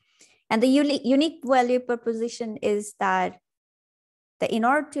like. And the unique value proposition is that in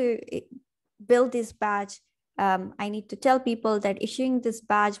order to build this badge, I need to tell people that issuing this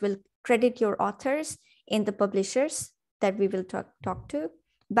badge will credit your authors in the publishers that we will talk to,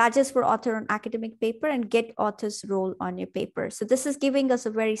 badges for author on academic paper, and get author's role on your paper. So this is giving us a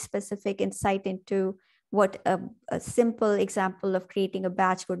very specific insight into what a simple example of creating a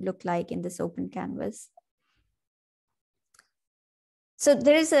badge would look like in this open canvas. So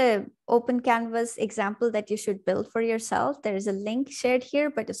there is a open canvas example that you should build for yourself. There is a link shared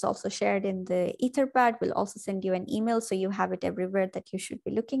here, but it's also shared in the Etherpad. We'll also send you an email so you have it everywhere that you should be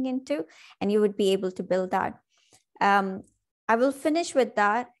looking into, and you would be able to build that. I will finish with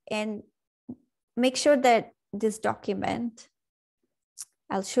that and make sure that this document,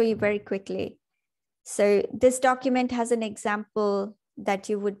 I'll show you very quickly. So this document has an example that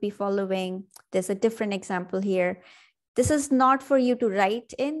you would be following. There's a different example here. This is not for you to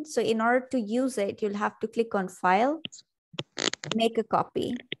write in. So in order to use it, you'll have to click on File, make a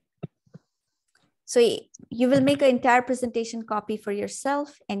copy. So you will make an entire presentation copy for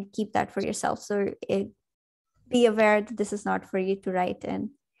yourself and keep that for yourself. So be aware that this is not for you to write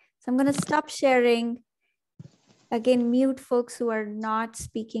in. So I'm going to stop sharing. Again, mute folks who are not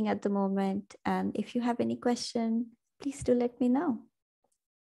speaking at the moment. And if you have any question, please do let me know.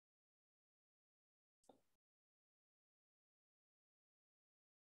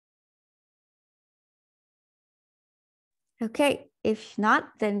 Okay, if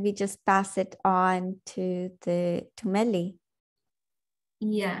not, then we just pass it on to Melly.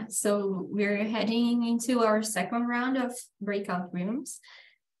 Yeah, so we're heading into our second round of breakout rooms.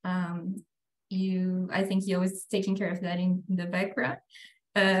 I think you was taking care of that in the background.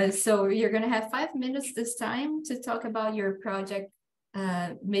 So you're gonna have 5 minutes this time to talk about your project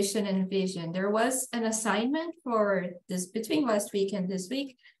mission and vision. There was an assignment for this between last week and this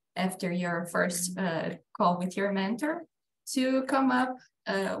week after your first call with your mentor to come up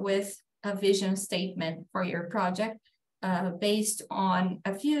with a vision statement for your project based on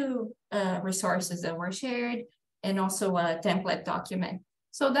a few resources that were shared and also a template document.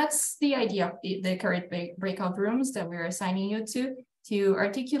 So that's the idea of the current breakout rooms that we're assigning you to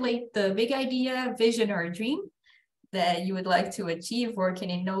articulate the big idea, vision, or dream that you would like to achieve working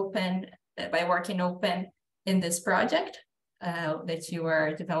in open, by working open in this project that you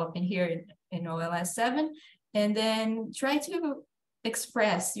are developing here in OLS 7. And then try to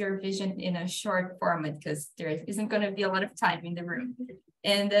express your vision in a short format because there isn't going to be a lot of time in the room.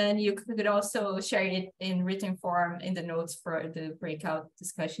 And then you could also share it in written form in the notes for the breakout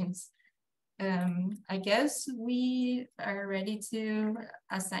discussions. I guess we are ready to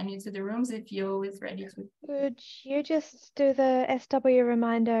assign you to the rooms if Yo is ready to. Would you just do the SW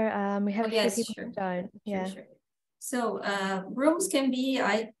reminder? We have a few people sure. who don't. Yeah. Sure. So rooms can be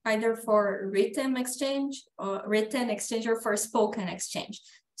either for written exchange or for spoken exchange.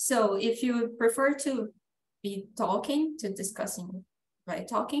 So if you prefer to be talking, to discussing by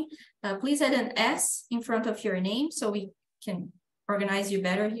talking, please add an S in front of your name so we can organize you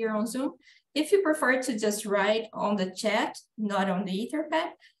better here on Zoom. If you prefer to just write on the chat, not on the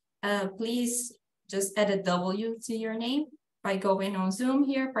Etherpad, please just add a W to your name by going on Zoom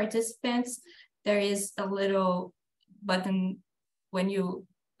here, participants. There is a little button when you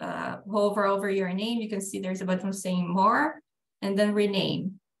hover over your name, you can see there's a button saying more and then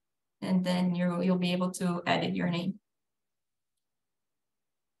rename. And then you'll be able to edit your name.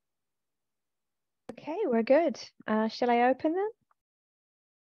 Okay, we're good. Shall I open them?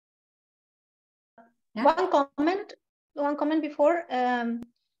 Yeah. One comment before.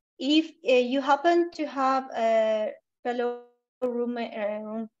 If you happen to have fellow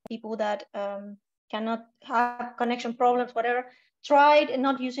room people that cannot have connection problems, whatever, try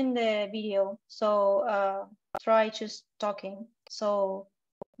not using the video. So try just talking. So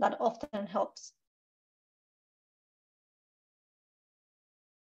that often helps.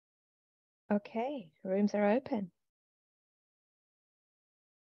 Okay, rooms are open.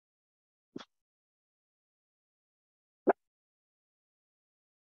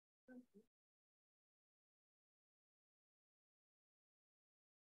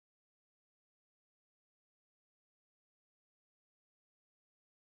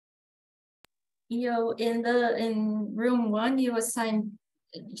 Yo, in room 1, you assign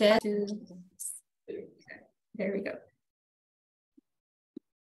Jess to. There we go.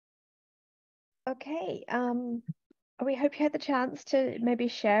 Okay, we hope you had the chance to maybe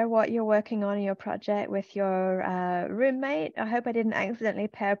share what you're working on in your project with your roommate. I hope I didn't accidentally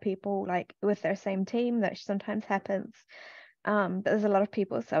pair people like with their same team. That sometimes happens. But there's a lot of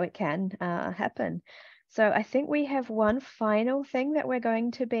people, so it can happen. So I think we have one final thing that we're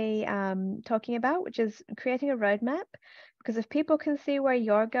going to be talking about, which is creating a roadmap. Because if people can see where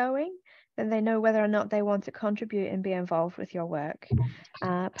you're going, then they know whether or not they want to contribute and be involved with your work.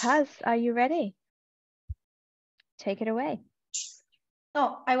 Paz, are you ready? Take it away.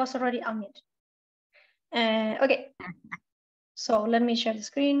 Oh, I was already unmuted. Okay, so let me share the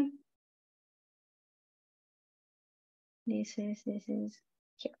screen. This is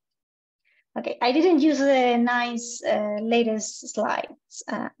here. Okay, I didn't use the nice latest slides,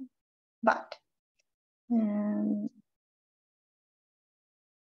 but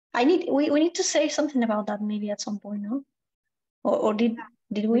we need to say something about that maybe at some point, no? Or did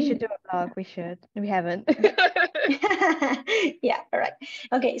we? We should do a blog. We should. We haven't. Yeah, all right.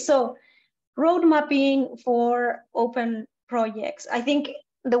 Okay, so road mapping for open projects. I think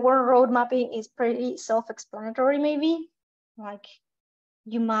the word road mapping is pretty self-explanatory, maybe. Like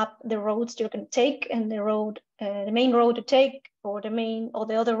you map the roads you're going to take and the main road to take, or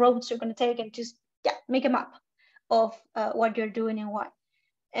the other roads you're going to take, and just make a map of what you're doing and why.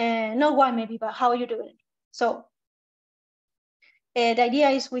 Not why maybe, but how you're doing it. So the idea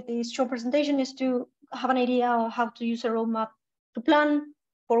is with this short presentation is to have an idea of how to use a roadmap to plan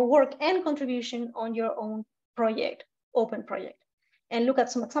for work and contribution on your own project, open project, and look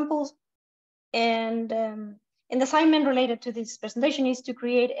at some examples. And an assignment related to this presentation is to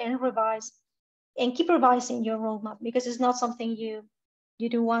create and revise and keep revising your roadmap, because it's not something you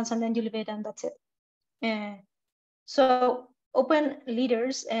do once and then you leave it and that's it. So open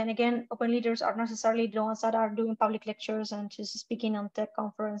leaders, and again, open leaders are necessarily the ones that are doing public lectures and just speaking on tech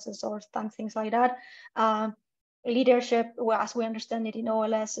conferences or things like that. Leadership, well, as we understand it in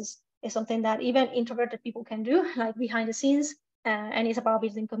OLS, is something that even introverted people can do, like behind the scenes, and it's about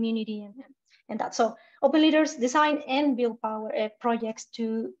building community and that. So open leaders design and build projects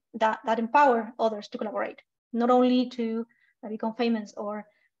that empower others to collaborate, not only to become famous or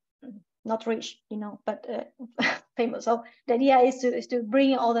not rich, but famous. So the idea is to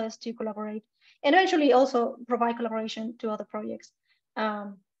bring others to collaborate, and eventually also provide collaboration to other projects,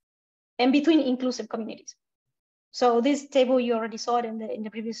 and between inclusive communities. So this table, you already saw it in the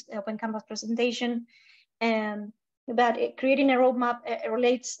previous Open Canvas presentation. But creating a roadmap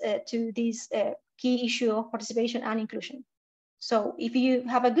relates to this key issue of participation and inclusion. So if you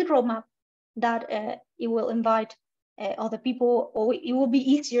have a good roadmap, that it will invite other people, or it will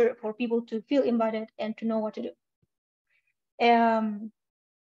be easier for people to feel invited and to know what to do.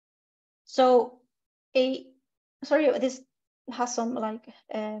 Sorry, this has some like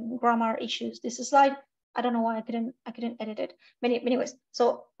grammar issues. This slide, I don't know why I couldn't edit it. But anyways,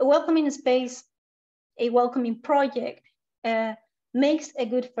 so a welcoming space, a welcoming project makes a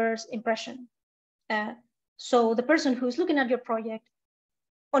good first impression. So the person who's looking at your project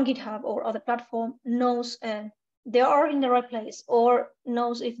on GitHub or other platform knows they are in the right place, or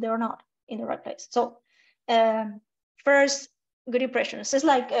knows if they're not in the right place. So first, good impressions. It's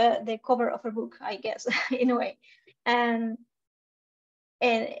like the cover of a book, I guess, in a way. And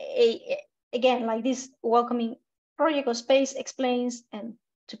again, like this welcoming project or space explains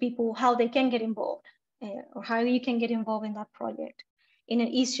to people how they can get involved, or how you can get involved in that project in an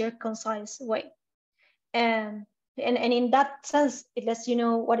easier, concise way. And in that sense, it lets you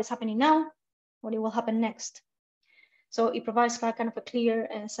know what is happening now, what will happen next. So it provides kind of a clear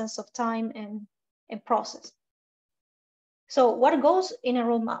sense of time and process. So what goes in a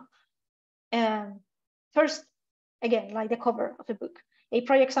roadmap? First, again, like the cover of the book, a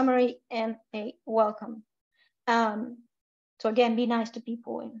project summary and a welcome. So again, be nice to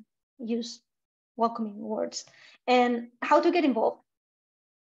people and use welcoming words. And how to get involved.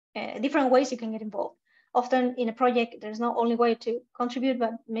 Different ways you can get involved. Often in a project, there's not only way to contribute,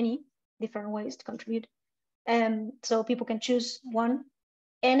 but many different ways to contribute. So people can choose one.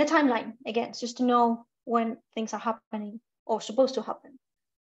 And a timeline, again, it's just to know when things are happening or supposed to happen.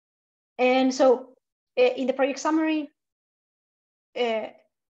 And so in the project summary, the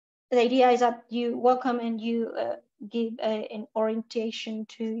idea is that you welcome and you give an orientation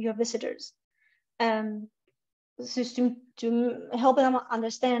to your visitors. System to help them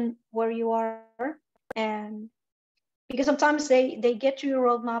understand where you are, and because sometimes they get to your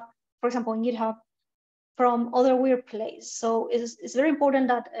roadmap, for example, in GitHub, from other weird place. So it's very important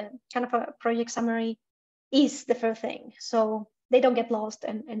that kind of a project summary is the first thing, so they don't get lost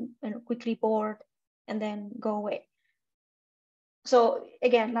and quickly bored and then go away. So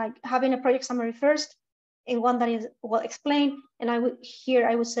again, like having a project summary first, and one that is well explained. And I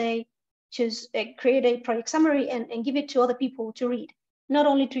would say, just create a project summary and give it to other people to read, not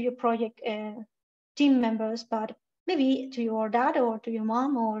only to your project team members, but maybe to your dad or to your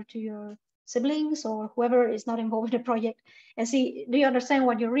mom or to your siblings or whoever is not involved in the project, and see, do you understand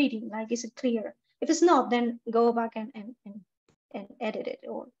what you're reading? Like, is it clear? If it's not, then go back and edit it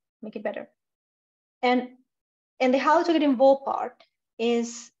or make it better. And the how to get involved part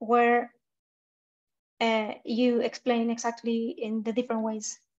is where you explain exactly in the different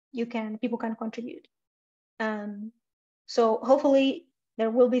ways people can contribute. So hopefully there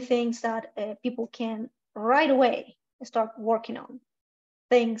will be things that people can right away start working on,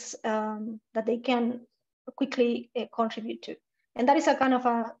 things that they can quickly contribute to. And that is a kind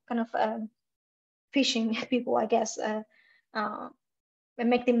of fishing people, I guess, and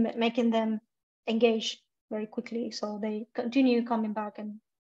making them engage very quickly, so they continue coming back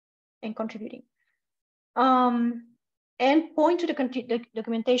and contributing. And point to the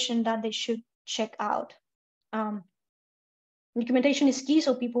documentation that they should check out. Documentation is key,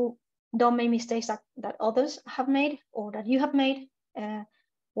 so people don't make mistakes that others have made or that you have made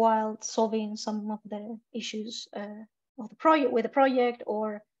while solving some of the issues of the project with the project.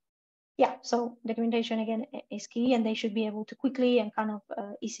 Or yeah, so documentation again is key, and they should be able to quickly and kind of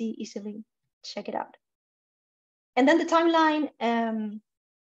easily check it out. And then the timeline,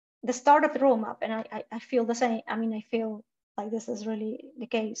 the start of the roadmap, and I feel the same. I mean, I feel like this is really the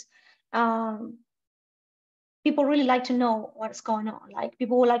case. People really like to know what's going on. Like,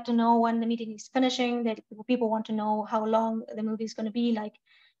 people would like to know when the meeting is finishing. That people want to know how long the movie is going to be. Like,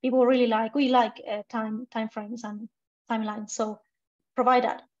 people really like, we like time frames and timelines. So provide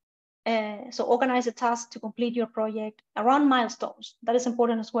that. So organize a task to complete your project around milestones. That is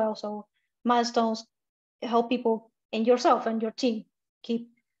important as well. So milestones help people and yourself and your team keep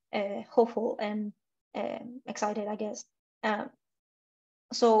hopeful and excited, I guess.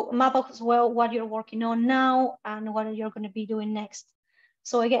 So map as well what you're working on now and what you're going to be doing next.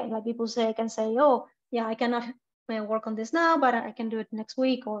 So again, like people can say, oh yeah, I cannot work on this now, but I can do it next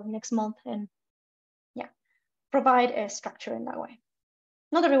week or next month. And yeah, provide a structure in that way.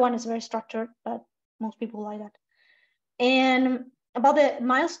 Not everyone is very structured, but most people like that. And about the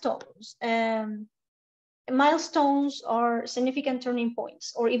milestones, milestones are significant turning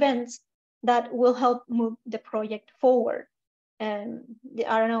points or events that will help move the project forward. I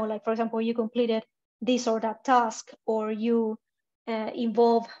don't know, like for example, you completed this or that task, or you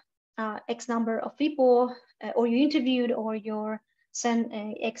involve X number of people, or you interviewed, or you sent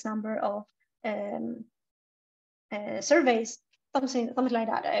X number of surveys, something like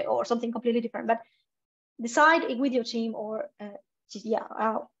that, or something completely different. But decide with your team, or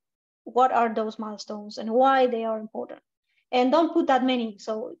what are those milestones and why they are important. And don't put that many.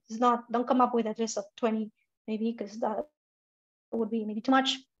 So it's not, don't come up with a list of 20 maybe, because that would be maybe too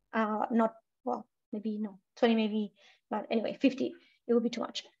much. Not, well, maybe no, 20 maybe, but anyway, 50, it would be too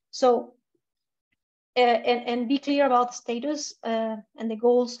much. So, and be clear about the status and the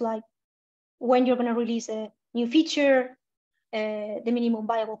goals, like when you're gonna release a new feature, the minimum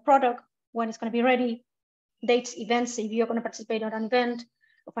viable product, when it's gonna be ready, dates, events, if you're gonna participate on an event,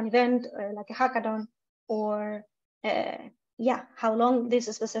 like a hackathon, or how long this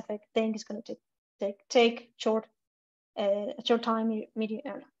specific thing is going to take, short time,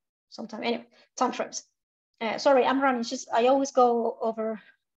 medium, sometime, anyway, time frames. Sorry, I'm running. It's just I always go over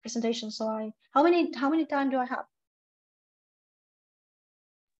presentations. So how many time do I have?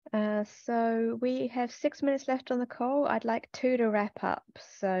 So we have 6 minutes left on the call. I'd like 2 to wrap up.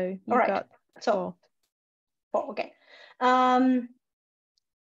 So you've right. got 4. 4, okay.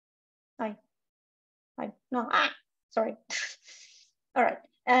 No, sorry. All right.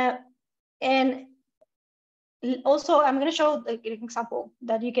 And also, I'm going to show an example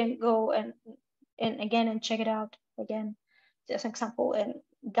that you can go and check it out again, just an example, and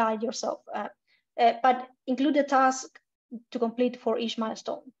guide yourself. But include the task to complete for each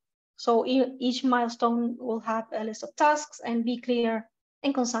milestone. So each milestone will have a list of tasks, and be clear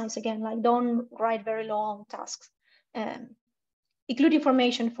and concise again. Like, don't write very long tasks. Include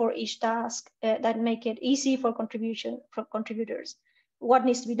information for each task that make it easy for contributors. What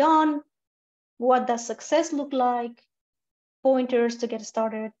needs to be done? What does success look like? Pointers to get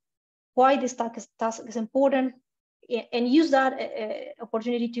started. Why this task is important, and use that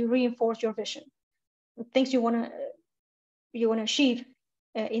opportunity to reinforce your vision. Things you want to achieve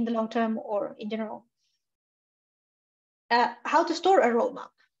in the long term or in general. How to store a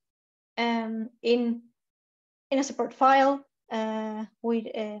roadmap in a separate file with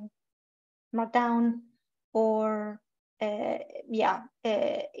Markdown, or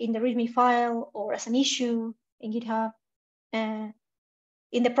in the README file, or as an issue in GitHub, in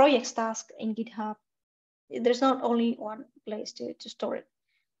the projects task in GitHub. There's not only one place to store it.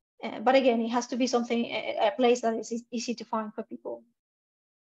 But again, it has to be something, a place that is easy to find for people.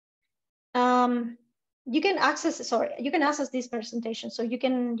 You can access this presentation, so you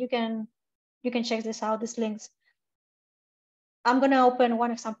can check this out, these links. I'm gonna open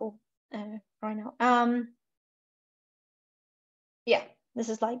one example right now. This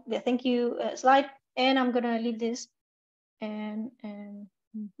is like the thank you slide, and I'm gonna leave this, and I'm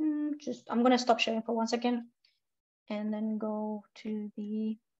gonna stop sharing for 1 second, and then go to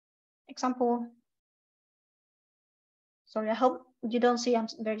the example. Sorry, I hope you don't see I'm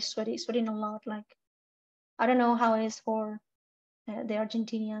very sweating a lot. Like, I don't know how it is for the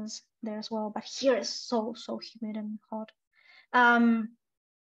Argentinians there as well, but here is so humid and hot.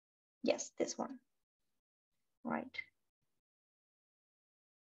 Yes, this one, right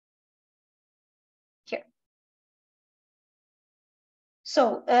here.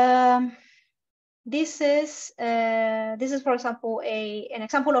 So this is for example an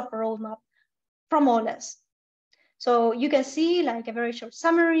example of a roadmap from OLS. So you can see like a very short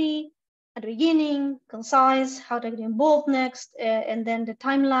summary at the beginning, concise, how to get involved next, and then the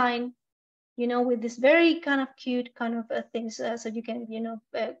timeline, with this very kind of cute kind of things, so you can,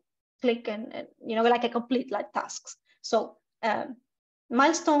 click and like a complete like tasks. So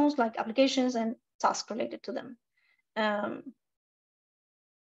milestones like applications and tasks related to them.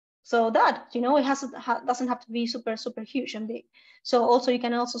 So that, it doesn't have to be super huge and big. So also you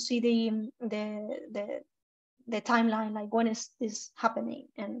can also see the timeline, like when is this happening,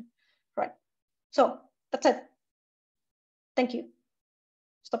 and right. So that's it. Thank you.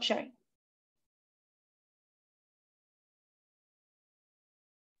 Stop sharing.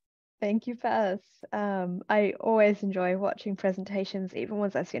 Thank you, Paz. I always enjoy watching presentations, even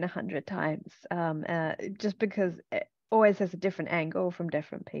ones I've seen 100 times, just because it always has a different angle from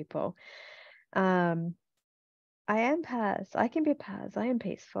different people. I am Paz. I can be Paz. I am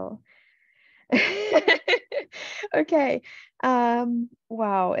peaceful. Okay.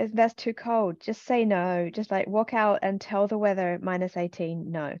 Wow, if that's too cold, just say no. Just like walk out and tell the weather -18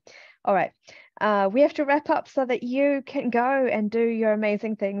 no. All right. We have to wrap up so that you can go and do your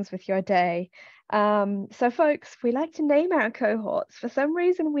amazing things with your day. So folks, we like to name our cohorts. For some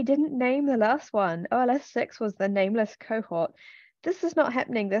reason, we didn't name the last one. OLS 6 was the nameless cohort. This is not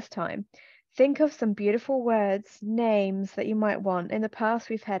happening this time. Think of some beautiful words, names that you might want. In the past,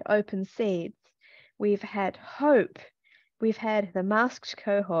 we've had open seeds. We've had hope. We've had the masked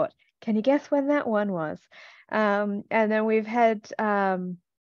cohort. Can you guess when that one was? And then we've had, I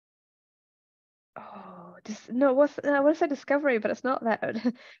want to say discovery, but it's not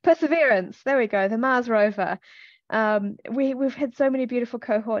that. Perseverance. There we go. The Mars rover. We've had so many beautiful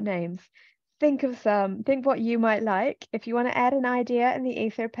cohort names. Think of some. Think what you might like. If you want to add an idea in the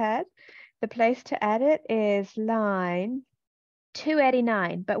Etherpad, the place to add it is line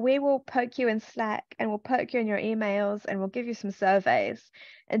 289, but we will poke you in Slack and we'll poke you in your emails and we'll give you some surveys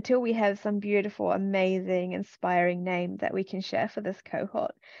until we have some beautiful, amazing, inspiring name that we can share for this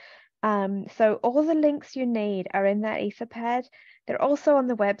cohort. So all the links you need are in that Etherpad. They're also on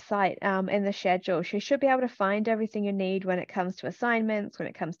the website in the schedule. So you should be able to find everything you need when it comes to assignments, when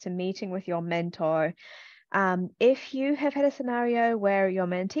it comes to meeting with your mentor. If you have had a scenario where your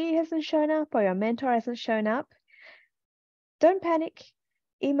mentee hasn't shown up or your mentor hasn't shown up, don't panic.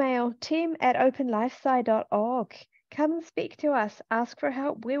 Email team@openlifesci.org. Come and speak to us. Ask for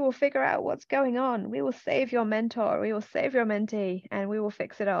help. We will figure out what's going on. We will save your mentor. We will save your mentee, and we will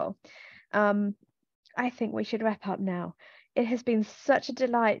fix it all. I think we should wrap up now. It has been such a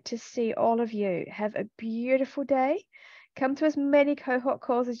delight to see all of you. Have a beautiful day. Come to as many cohort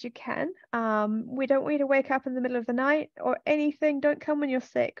calls as you can. We don't want you to wake up in the middle of the night or anything. Don't come when you're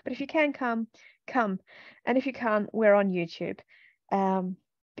sick. But if you can come. And if you can't, we're on YouTube.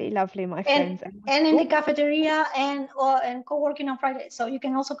 Be lovely, my friends. And in the cafeteria and co-working on Friday. So you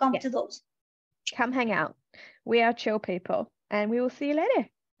can also come to those. Come hang out. We are chill people. And we will see you later.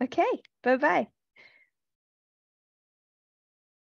 Okay. Bye-bye.